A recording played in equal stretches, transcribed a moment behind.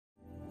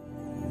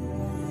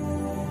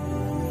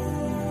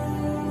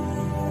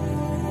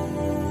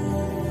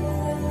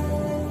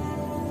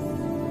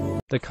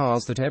The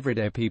cars that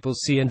everyday people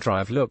see and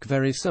drive look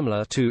very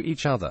similar to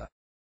each other.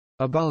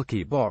 A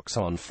bulky box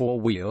on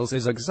four wheels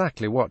is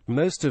exactly what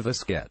most of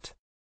us get.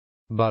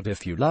 But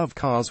if you love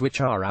cars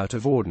which are out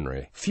of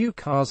ordinary, few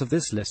cars of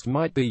this list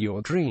might be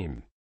your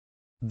dream.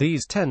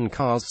 These 10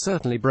 cars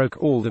certainly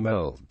broke all the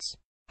molds.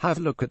 Have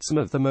a look at some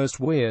of the most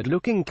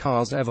weird-looking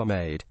cars ever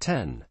made.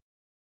 10.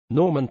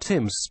 Norman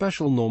Timms.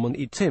 Special. Norman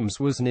E. Timms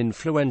was an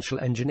influential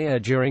engineer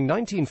during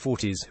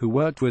 1940s who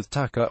worked with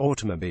Tucker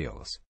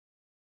Automobiles.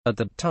 At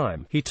the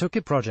time, he took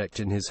a project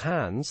in his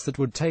hands that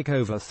would take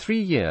over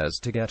 3 years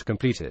to get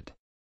completed.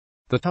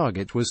 The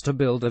target was to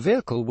build a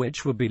vehicle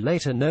which would be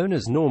later known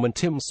as Norman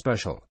Timms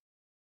Special.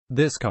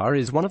 This car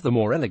is one of the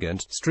more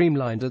elegant,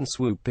 streamlined and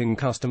swooping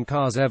custom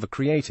cars ever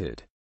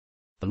created.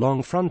 The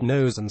long front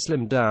nose and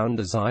slimmed-down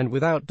design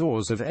without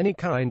doors of any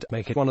kind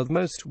make it one of the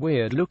most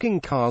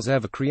weird-looking cars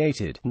ever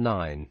created.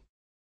 9.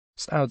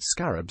 Stout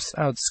Scarab.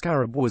 Stout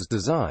Scarab was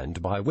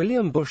designed by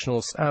William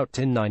Bushnell Stout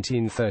in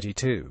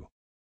 1932.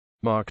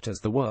 Marked as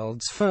the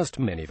world's first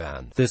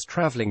minivan, this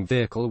traveling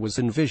vehicle was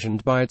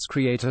envisioned by its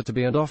creator to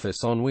be an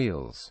office on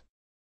wheels.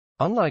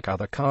 Unlike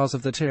other cars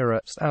of that era,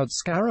 Stout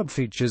Scarab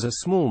features a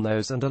small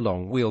nose and a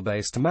long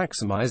wheelbase to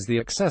maximize the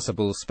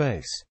accessible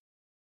space.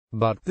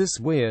 But this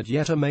weird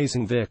yet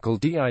amazing vehicle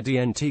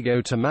didn't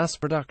go to mass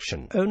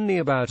production. Only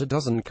about a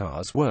dozen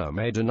cars were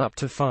made and up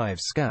to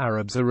 5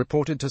 Scarabs are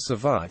reported to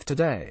survive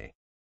today.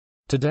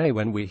 Today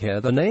when we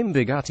hear the name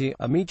Bugatti,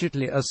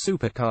 immediately a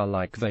supercar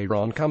like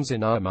Veyron comes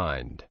in our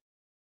mind.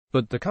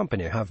 But the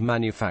company have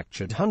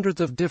manufactured hundreds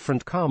of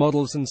different car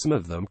models and some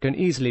of them can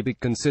easily be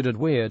considered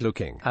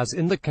weird-looking, as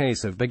in the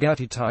case of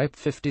Bugatti Type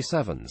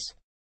 57s.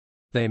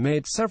 They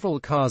made several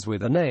cars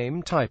with a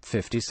name Type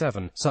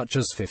 57, such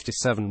as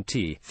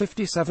 57T,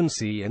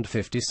 57C and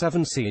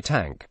 57C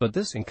Tank, but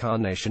this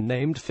incarnation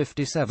named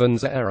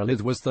 57's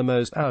Aerolith was the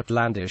most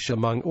outlandish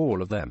among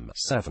all of them.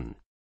 7.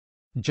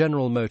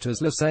 General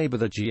Motors LeSabre.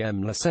 The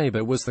GM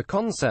LeSabre was the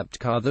concept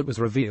car that was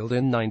revealed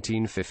in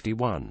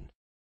 1951.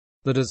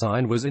 The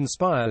design was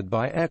inspired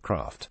by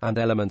aircraft, and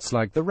elements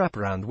like the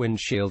wraparound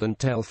windshield and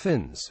tail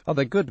fins are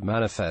the good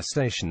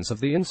manifestations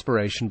of the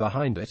inspiration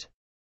behind it.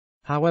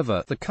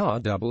 However, the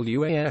car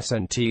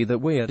wasn't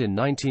that weird in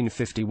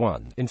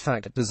 1951. In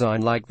fact, a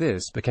design like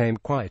this became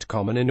quite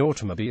common in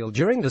automobile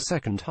during the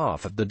second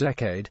half of the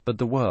decade, but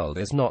the world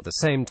is not the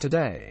same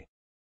today.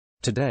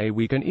 Today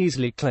we can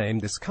easily claim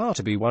this car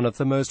to be one of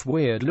the most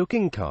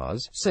weird-looking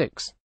cars.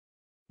 6.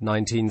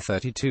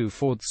 1932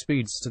 Ford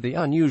Speedster. The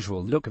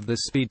unusual look of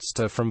this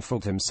Speedster from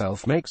Ford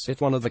himself makes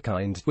it one of a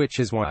kind, which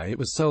is why it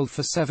was sold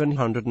for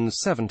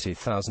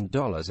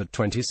 $770,000 at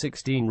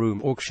 2016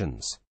 room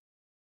auctions.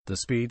 The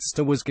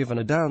Speedster was given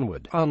a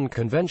downward,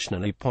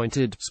 unconventionally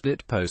pointed,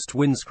 split-post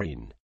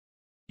windscreen.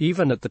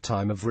 Even at the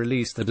time of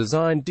release the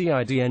design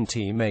didn't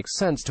make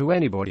sense to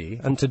anybody,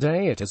 and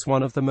today it is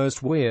one of the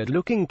most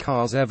weird-looking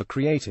cars ever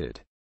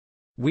created.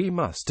 We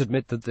must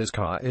admit that this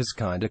car is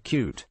kinda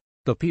cute.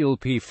 The Peel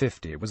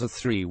P50 was a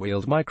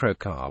 3-wheeled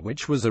microcar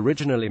which was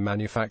originally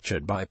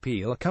manufactured by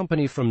Peel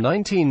Company from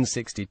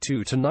 1962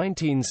 to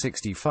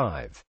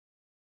 1965.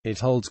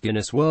 It holds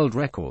Guinness World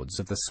Records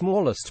of the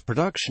smallest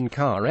production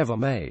car ever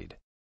made.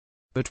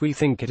 But we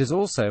think it is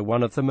also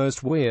one of the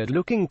most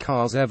weird-looking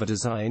cars ever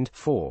designed.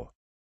 4.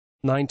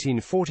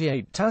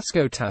 1948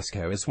 Tasco.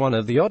 Tasco is one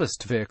of the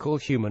oddest vehicle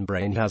human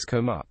brain has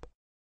come up.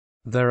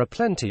 There are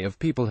plenty of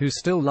people who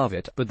still love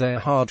it, but they're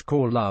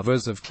hardcore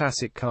lovers of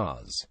classic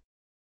cars.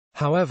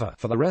 However,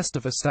 for the rest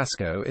of us,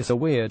 Tasco is a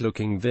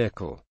weird-looking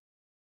vehicle.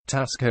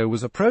 Tasco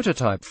was a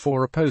prototype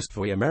for a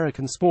post-war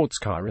American sports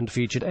car and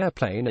featured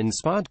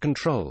airplane-inspired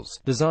controls,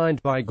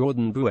 designed by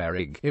Gordon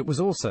Buerig. It was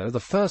also the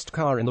first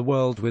car in the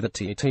world with a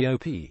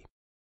TTOP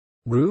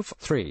roof.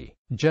 3.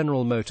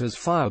 General Motors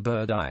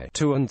Firebird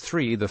I-2 and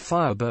 3. The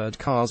Firebird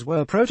cars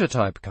were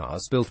prototype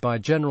cars built by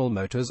General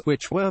Motors,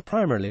 which were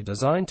primarily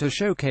designed to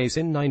showcase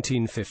in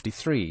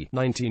 1953,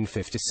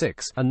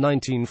 1956, and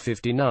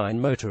 1959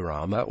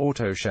 Motorama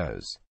auto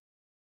shows.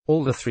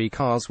 All the 3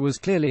 cars was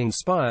clearly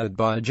inspired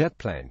by a jet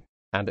plane,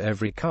 and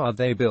every car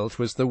they built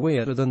was the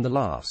weirder than the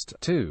last.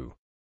 2.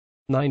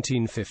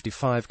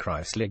 1955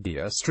 Chrysler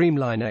Gear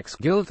Streamline X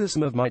Guild.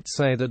 Some might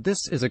say that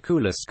this is the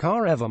coolest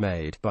car ever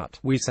made, but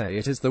we say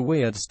it is the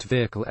weirdest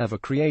vehicle ever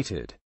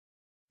created.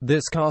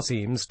 This car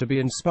seems to be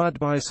inspired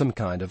by some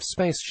kind of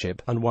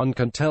spaceship, and one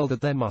can tell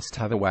that there must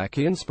have a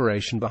wacky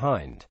inspiration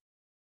behind.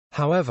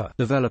 However,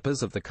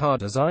 developers of the car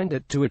designed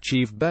it to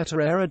achieve better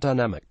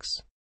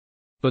aerodynamics.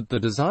 But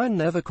the design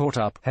never caught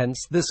up,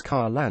 hence this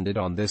car landed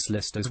on this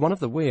list as one of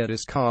the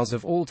weirdest cars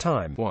of all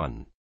time.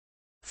 1.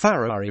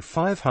 Ferrari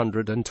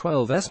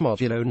 512 S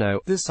Modulo. No,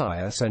 this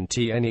isn't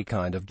any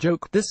kind of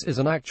joke. This is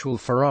an actual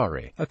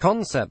Ferrari, a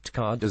concept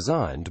car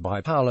designed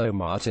by Paolo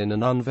Martin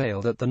and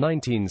unveiled at the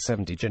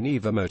 1970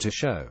 Geneva Motor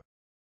Show.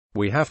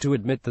 We have to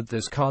admit that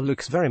this car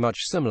looks very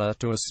much similar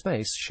to a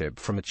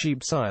spaceship from a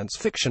cheap science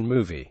fiction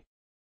movie.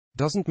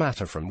 Doesn't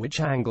matter from which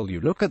angle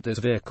you look at this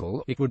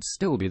vehicle, it would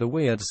still be the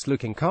weirdest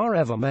looking car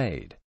ever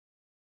made.